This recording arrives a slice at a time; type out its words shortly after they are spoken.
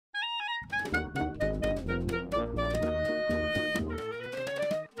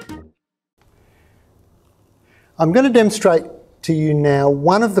I'm going to demonstrate to you now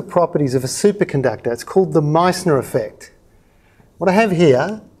one of the properties of a superconductor. It's called the Meissner effect. What I have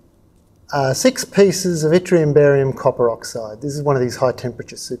here are 6 pieces of yttrium barium copper oxide. This is one of these high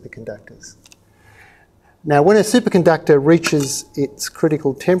temperature superconductors. Now when a superconductor reaches its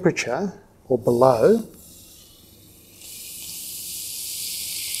critical temperature, or below, you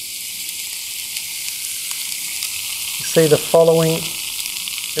see the following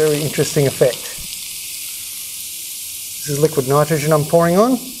very interesting effect. This is liquid nitrogen I'm pouring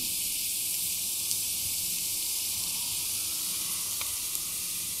on.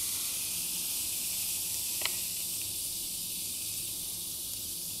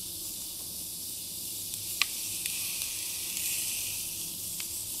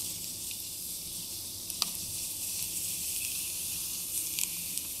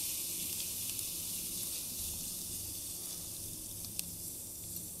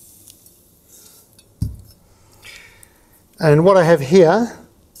 And what I have here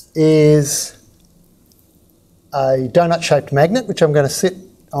is a donut-shaped magnet, which I'm going to sit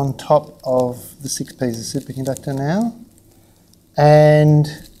on top of the 6 pieces of superconductor now, and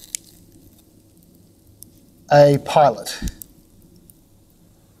a pilot.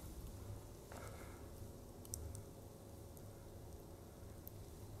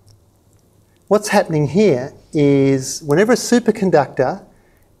 What's happening here is whenever a superconductor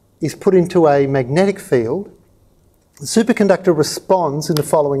is put into a magnetic field, the superconductor responds in the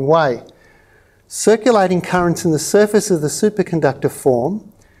following way. Circulating currents in the surface of the superconductor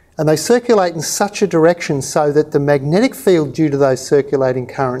form, and they circulate in such a direction so that the magnetic field due to those circulating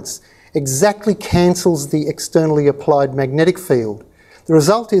currents exactly cancels the externally applied magnetic field. The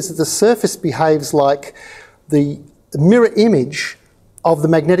result is that the surface behaves like the mirror image of the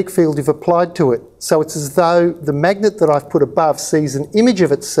magnetic field you've applied to it. So it's as though the magnet that I've put above sees an image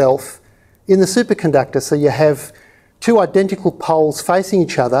of itself in the superconductor, so you have 2 identical poles facing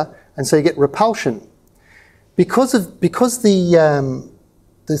each other, and so you get repulsion. Because the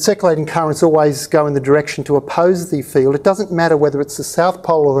circulating currents always go in the direction to oppose the field, it doesn't matter whether it's the south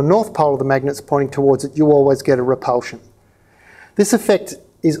pole or the north pole of the magnet's pointing towards it, you always get a repulsion. This effect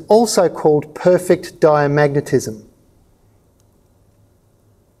is also called perfect diamagnetism.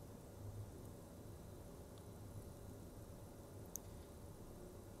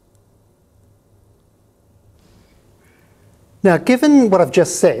 Now, given what I've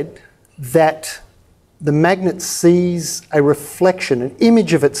just said, that the magnet sees a reflection, an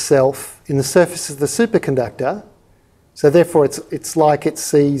image of itself in the surface of the superconductor, so therefore it's like it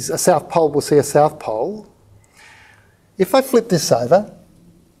sees a south pole will see a south pole. If I flip this over,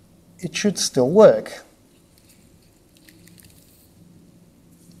 it should still work.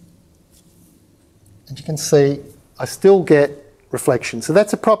 And you can see I still get reflection. So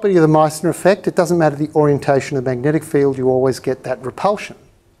that's a property of the Meissner effect. It doesn't matter the orientation of the magnetic field, you always get that repulsion.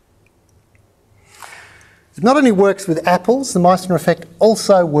 It not only works with apples, the Meissner effect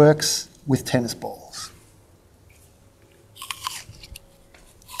also works with tennis balls.